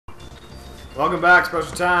Welcome back,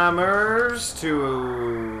 special timers,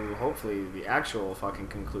 to hopefully the actual fucking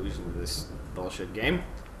conclusion of this bullshit game.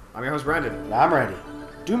 I'm your host, Brandon. And I'm ready.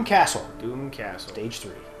 Doom Castle. Doom Castle. Stage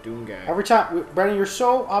 3. Doom guy. Every time, Brandon, you're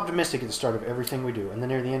so optimistic at the start of everything we do, and then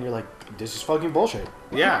near the end you're like, this is fucking bullshit.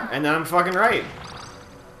 Yeah, and then I'm fucking right.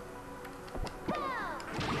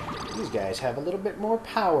 These guys have a little bit more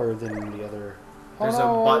power than the other. There's a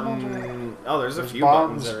button. Oh, there's a few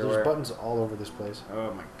buttons everywhere. There's buttons all over this place.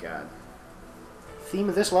 Oh my god. Theme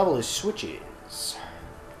of this level is switches.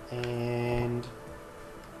 And...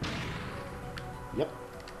 Yep.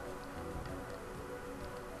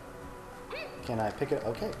 Can I pick it?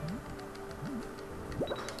 Okay.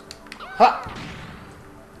 Ha!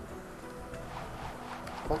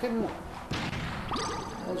 Fucking...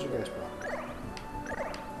 How's your guys' problem?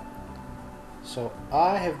 So,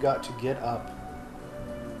 I have got to get up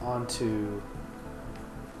onto...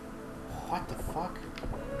 What the fuck?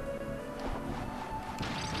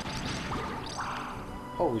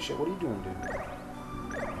 Holy shit, what are you doing, dude?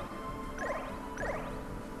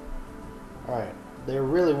 Alright, they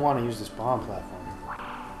really want to use this bomb platform.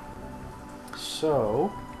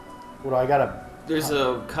 So, what do I gotta... There's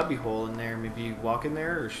a cubby hole in there. Maybe you walk in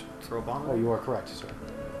there or throw a bomb in Oh, there? you are correct, sir.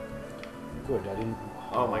 Good, I didn't...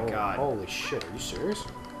 Oh my god. Holy shit, are you serious?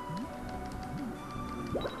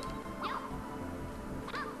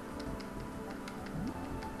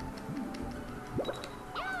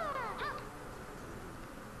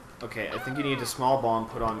 Okay, I think you need a small bomb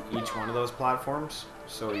put on each one of those platforms,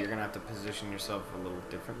 so you're gonna have to position yourself a little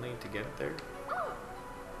differently to get it there.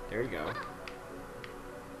 There you go.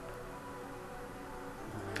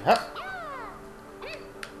 Hup.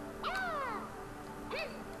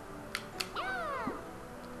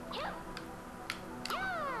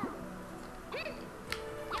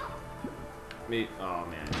 Oh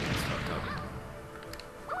man, it's fucked up.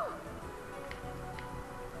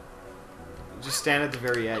 Just stand at the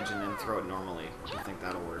very edge and then throw it normally. I think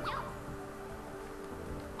that'll work.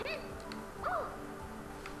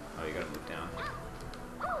 Oh, you gotta move down.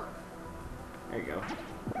 There you go.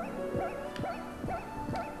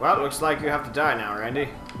 Well, it looks like you have to die now, Randy.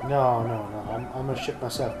 No. I'm gonna ship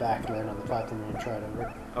myself back and land on the platform and try it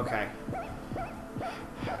over. Okay.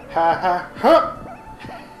 Ha ha ha!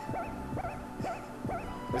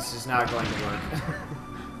 This is not going to work.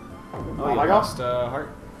 Oh, you my God. lost a heart?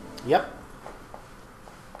 Yep.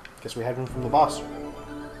 Guess we had one from the boss.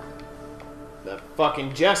 The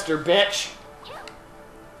fucking jester, bitch!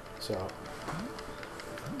 So.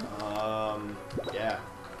 Yeah.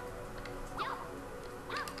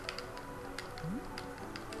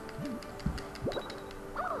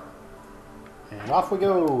 And off we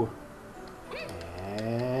go.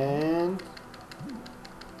 And...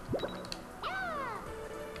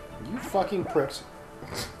 You fucking pricks.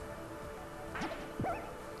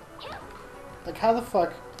 Like, how the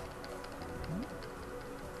fuck...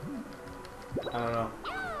 I don't know.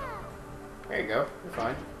 There you go. You're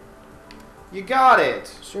fine. You got it!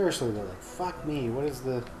 Seriously, they're like, fuck me, what is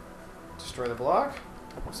the... Destroy the block?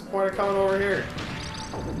 What's the point of coming over here?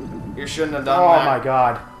 You shouldn't have done that. Oh my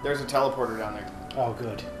god. There's a teleporter down there. Oh,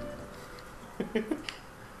 good.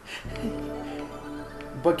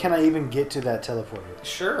 But can I even get to that teleporter?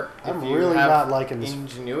 Sure. I'm if you really have not liking this.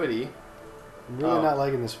 ingenuity. I'm really not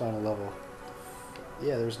liking this final level.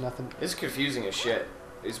 Yeah, there's nothing... It's confusing as shit,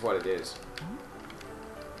 is what it is.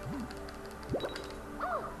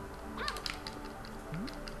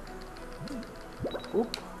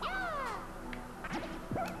 Oop.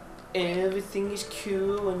 Everything is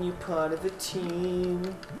cool when you're part of a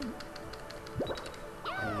team.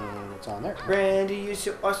 And it's on there. Randy, you're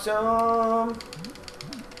so awesome.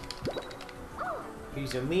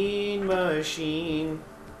 He's a mean machine.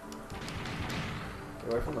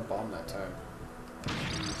 Get away from the bomb that time.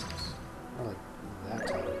 Jesus. I like that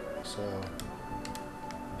time. So,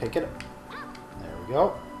 pick it up. There we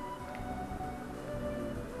go.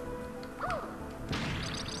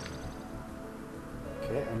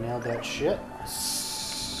 Okay, I nailed that shit.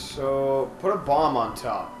 So, put a bomb on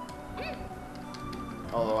top.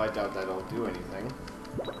 Although I doubt that'll do anything.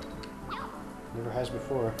 Never has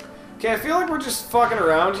before. Okay, I feel like we're just fucking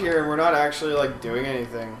around here and we're not actually, like, doing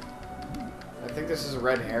anything. I think this is a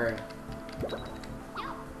red herring.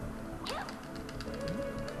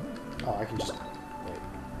 Oh, I can just... Wait.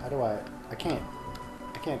 How do I... I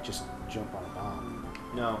can't just jump on a bomb.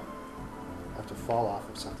 No. I have to fall off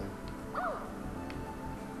of something.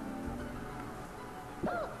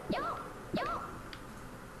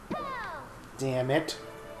 Damn it.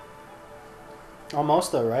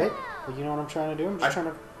 Almost though, right? Like, you know what I'm trying to do? I'm just trying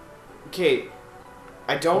to... Okay,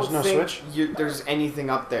 I don't There's no think switch? there's anything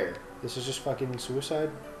up there. This is just fucking Suicide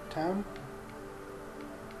Town?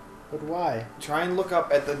 But why? Try and look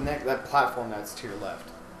up at that platform that's to your left.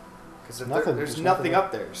 Because there's nothing nothing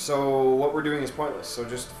up there. So what we're doing is pointless. So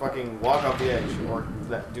just fucking walk off the edge or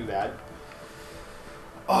do that.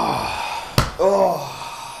 Oh.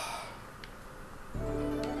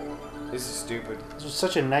 This is stupid. This was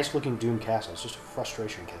such a nice looking Doom castle. It's just a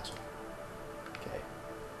frustration castle. Okay.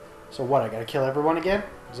 So what? I gotta kill everyone again?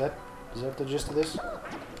 Is that the gist of this?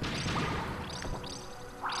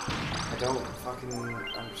 I don't fucking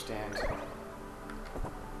understand.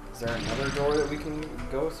 Is there another door that we can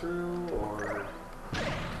go through, or...? You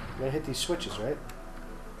gotta hit these switches, right?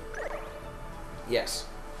 Yes.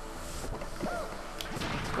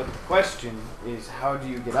 But the question is, how do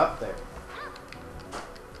you get up there?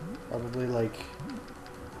 Probably like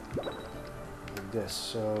this.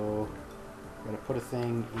 So I'm gonna put a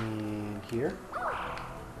thing in here.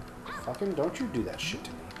 Fucking don't you do that shit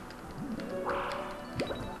to me.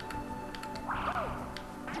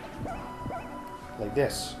 Like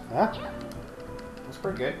this, huh? That's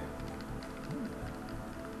pretty good.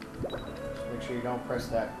 Just make sure you don't press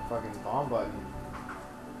that fucking bomb button.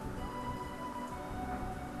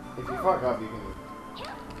 If you fuck up, you can...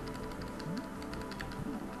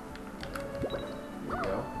 There you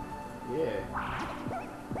go. Yeah.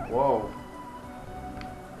 Whoa.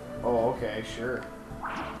 Oh, okay, sure.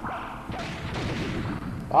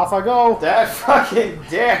 Off I go! That fucking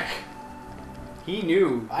dick! He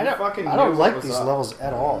knew. I don't like these levels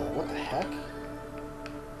at all. What the heck?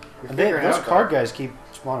 And those card guys keep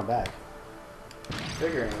spawning back.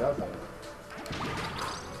 Figuring it out though.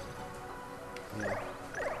 Yeah.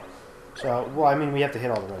 So, well, I mean, we have to hit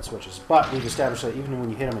all the red switches, but we've established that even when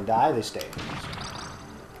you hit them and die, they stay.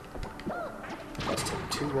 Let's take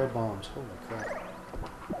 2 red bombs. Holy crap.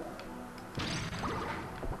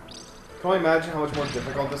 Can you imagine how much more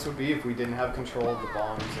difficult this would be if we didn't have control of the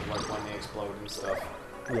bombs and like when they explode and stuff?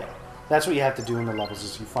 Yeah. That's what you have to do in the levels,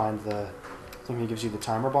 is you find the thing that gives you the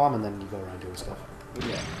timer bomb, and then you go around doing stuff.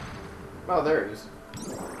 Yeah. Oh, there it is.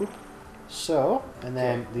 So, and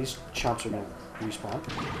then these chumps are going to respawn,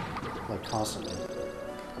 like, constantly.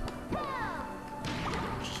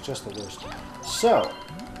 Which is just the worst. So,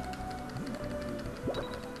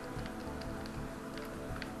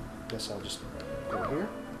 guess I'll just go here.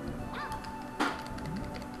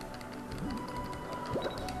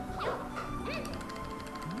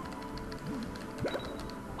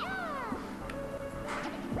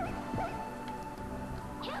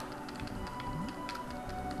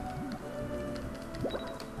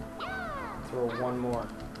 Throw one more.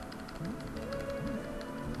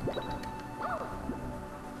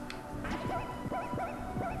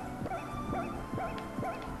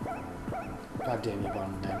 God damn you,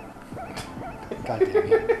 Bomberman. God damn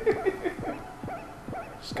you.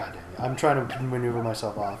 Just god damn you. I'm trying to maneuver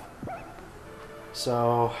myself off.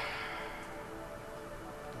 So...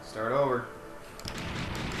 Start over.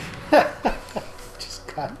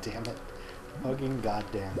 Just god damn it. Fucking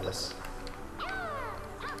goddamn this.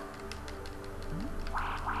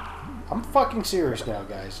 I'm fucking serious now,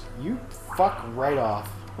 guys. You fuck right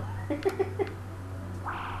off. You can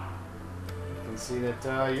see that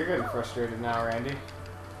you're getting frustrated now, Randy.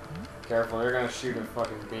 Careful, they're gonna shoot a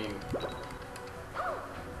fucking beam.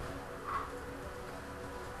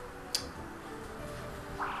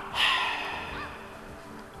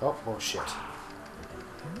 Oh shit.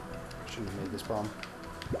 Shouldn't have made this bomb.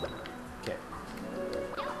 Okay.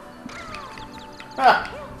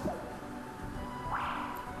 Ah!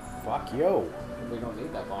 Fuck yo. We don't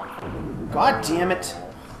need that bomb. God damn it.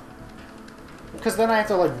 Because then I have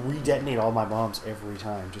to like re-detonate all my bombs every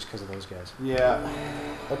time just because of those guys. Yeah.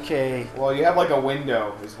 Okay. Well, you have like a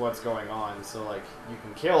window is what's going on, so like you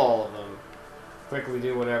can kill all of them, quickly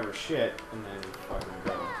do whatever shit, and then fucking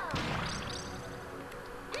go.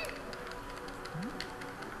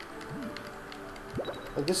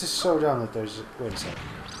 Like, this is so dumb that there's... Wait a second.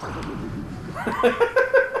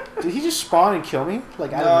 Did he just spawn and kill me?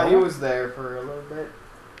 Like, I don't know. No, he was there for a little bit.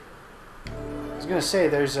 I was gonna say,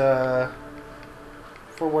 there's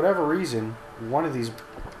for whatever reason, one of these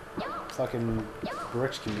fucking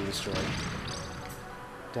bricks can be destroyed.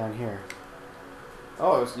 Down here.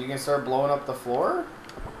 Oh, so you can start blowing up the floor?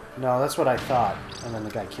 No, that's what I thought, and then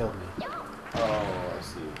the guy killed me. Oh, I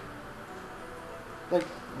see. Like,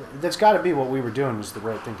 that's gotta be what we were doing was the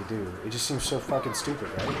right thing to do. It just seems so fucking stupid,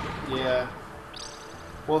 right? Yeah.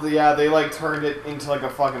 Well, they like turned it into like a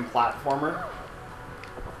fucking platformer.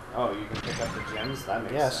 Oh, you can pick up the gems? That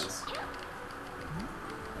makes sense.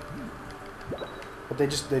 But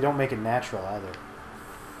they don't make it natural either.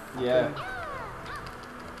 Yeah.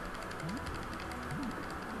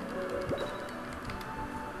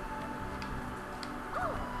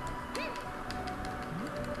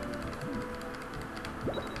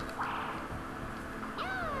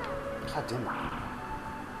 damn it.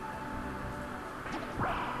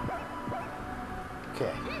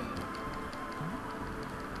 Okay.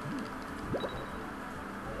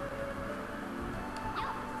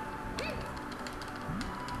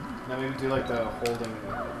 Now maybe do like the holding.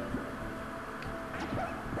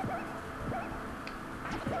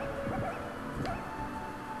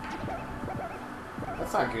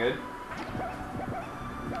 That's not good.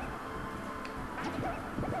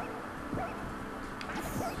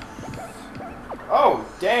 Oh,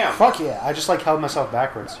 damn! Fuck yeah, I just like held myself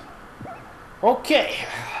backwards. Okay.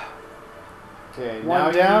 Okay, One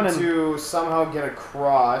now down you need and- to somehow get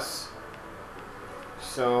across.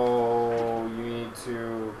 So you need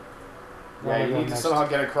to... Where Yeah, am I you going need to next? somehow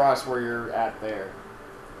get across where you're at there.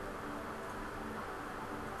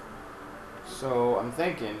 So I'm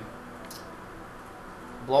thinking...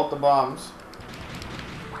 Blow up the bombs.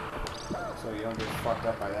 So you don't get fucked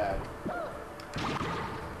up by that.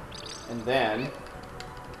 And then...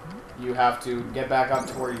 You have to get back up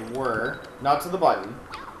to where you were. Not to the button.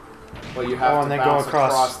 But you have Oh, to and then bounce go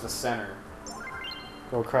across the center.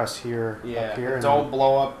 Go across here, Yeah, up here. And don't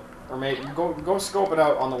blow up, or maybe go scope it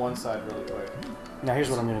out on the one side really quick. now here's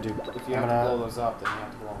what I'm gonna do. If you I'm have gonna... to blow those up, then you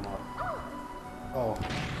have to blow them up. Oh,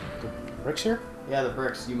 the bricks here? Yeah, the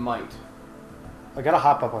bricks, you might. I gotta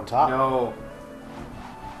hop up on top. No.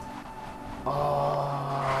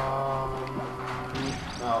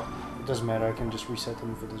 No. It doesn't matter. I can just reset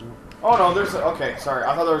them if it doesn't work. Oh no, there's okay. Sorry,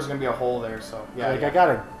 I thought there was gonna be a hole there. So yeah, Like yeah. I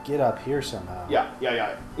gotta get up here somehow.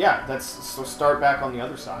 Yeah. That's so start back on the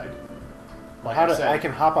other side. Like How I do said. I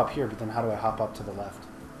can hop up here, but then how do I hop up to the left?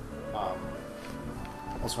 Um.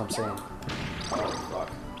 That's what I'm saying. Oh fuck.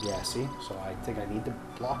 Yeah, see? So I think I need the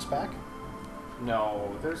blocks back.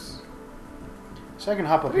 No, there's. So I can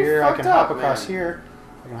hop up We here, I fucked can hop up, across man. here,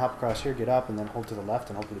 I can hop across here, get up, and then hold to the left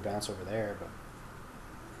and hopefully bounce over there, but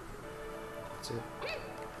that's it.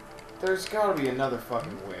 There's gotta be another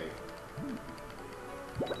fucking way.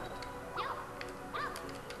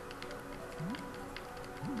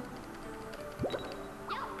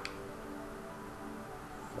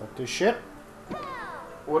 Fuck this shit.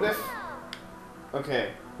 What if...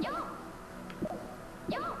 Okay.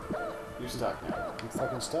 You're stuck now. I'm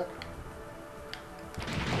fucking stuck.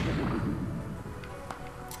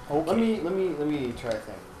 Okay. Let me try a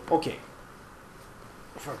thing. Okay.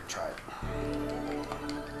 Fucking try it.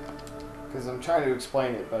 Because I'm trying to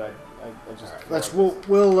explain it, but I just...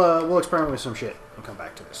 We'll experiment with some shit and come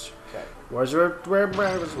back to this. Okay.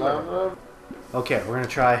 Okay, we're gonna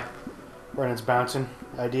try Brennan's bouncing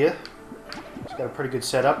idea. He's got a pretty good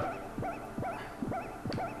setup.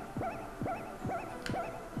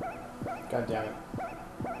 God damn it.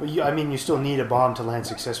 Well, I mean, you still need a bomb to land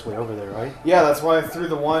successfully over there, right? Yeah, that's why I threw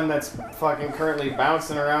the one that's fucking currently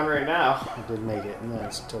bouncing around right now. I did make it, and then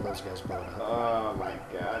it's until those guys blow it up. Oh my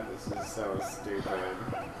god, this is so stupid.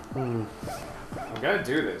 Hmm. I'm gonna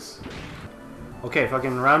do this. Okay,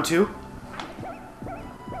 fucking round 2.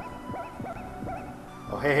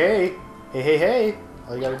 Oh, hey.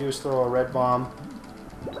 All you gotta do is throw a red bomb.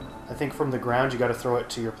 I think from the ground you gotta throw it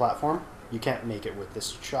to your platform. You can't make it with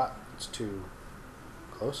this shot. It's too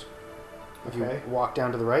close. If Okay. you walk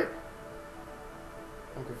down to the right.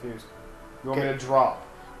 I'm confused. You want Okay. me to drop?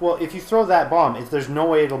 Well, if you throw that bomb, there's no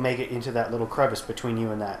way it'll make it into that little crevice between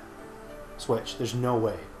you and that switch. There's no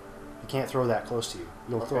way. You can't throw that close to you.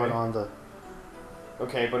 You'll throw it Okay. on the...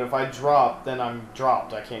 Okay, but if I drop, then I'm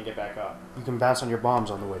dropped. I can't get back up. You can bounce on your bombs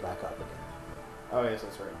on the way back up again. Oh, yes,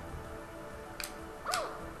 that's right.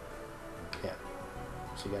 Yeah.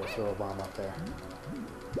 So you gotta throw a bomb up there.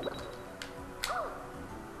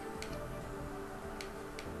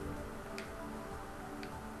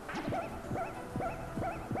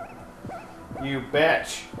 You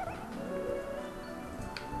bitch.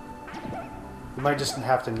 You might just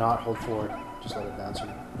have to not hold forward. Just let it bounce you.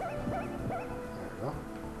 There we go.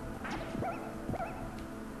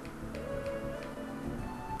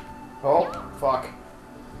 Oh, fuck.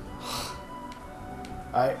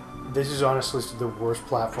 This is honestly the worst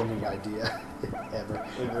platforming idea ever.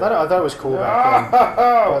 It I thought it was cool back then.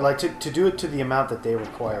 No! But like to do it to the amount that they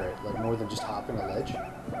require it, like more than just hopping a ledge.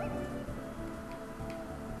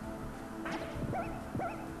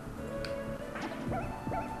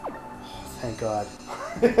 Oh, thank God.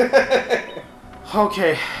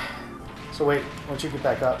 Okay. So wait, once you get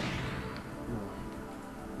back up.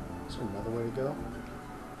 Is there another way to go?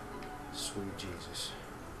 Sweet Jesus.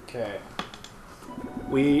 Okay.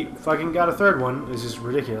 We fucking got a third one. This is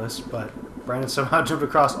ridiculous, but Brandon somehow jumped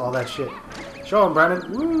across all that shit. Show him,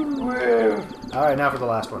 Brandon. Woo! Woo! Alright, now for the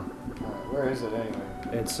last one. Alright, where is it anyway?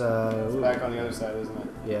 It's It's back on the other side, isn't it?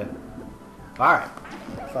 yeah. Alright.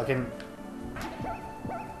 Fucking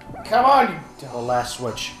Come on, you... The last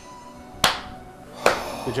switch.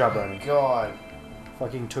 Good job, Brandon. God.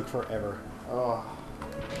 Fucking took forever. Oh.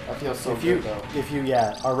 I feel so If you, good, though.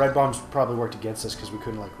 yeah, our red bombs probably worked against us because we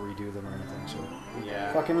couldn't, like, redo them or anything, so.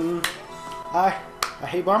 Yeah. Fucking... I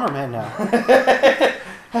hate Bomberman now.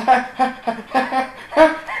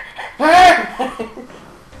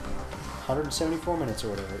 174 minutes or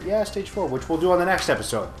whatever. Yeah, stage 4, which we'll do on the next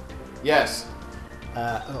episode. Yes.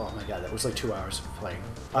 Oh my god, that was like 2 hours of playing.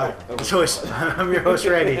 Oh, Alright, so I'm your host,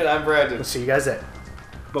 Randy. And I'm Brandon. We'll see you guys then.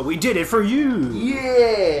 But we did it for you!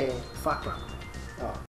 Yeah! Fuck, bro.